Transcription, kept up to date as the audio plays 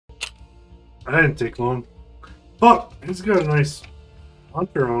I didn't take long. But he's got a nice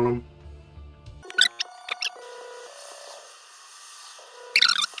hunter on him.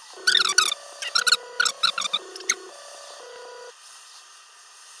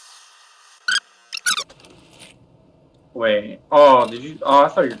 Wait. Oh, did you? Oh, I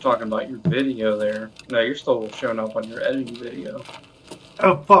thought you were talking about your video there. No, you're still showing up on your editing video.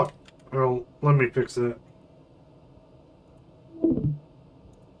 Oh, fuck. Well, let me fix that.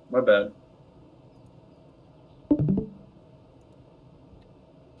 My bad.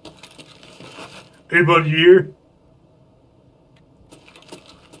 Hey, buddy, here?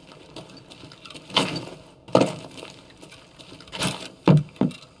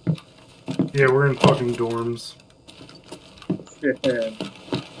 Yeah, we're in fucking dorms.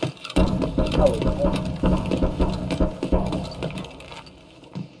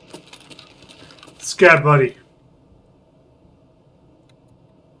 Scav, buddy.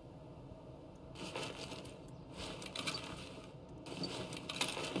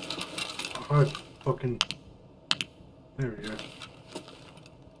 Oh, fucking... There we go.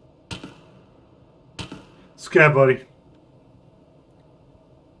 Scav, buddy.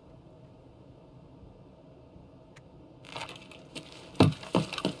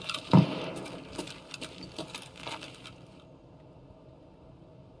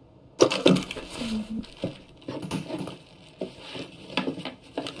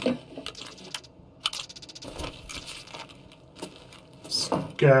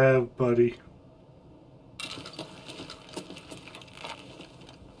 Scav, buddy.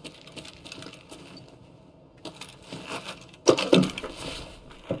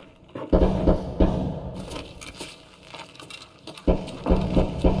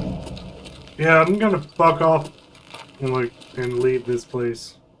 Yeah, I'm gonna fuck off and leave this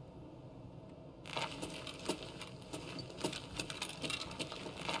place.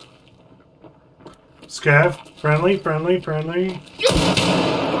 Scav, friendly, friendly, friendly.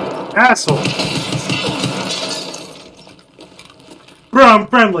 Asshole! Bro, I'm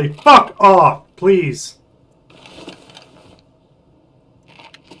friendly. Fuck off, please.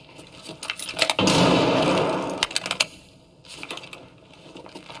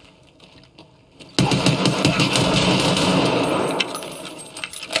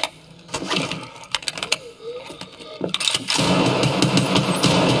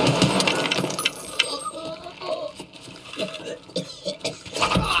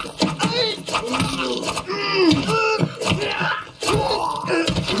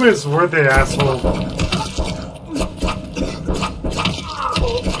 Who is worth it, asshole?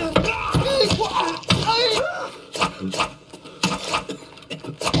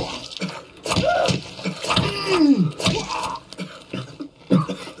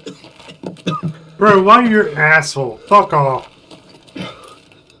 Bro, why you're an asshole? Fuck off.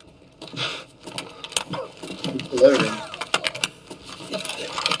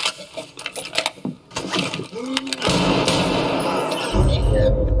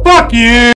 Fuck you!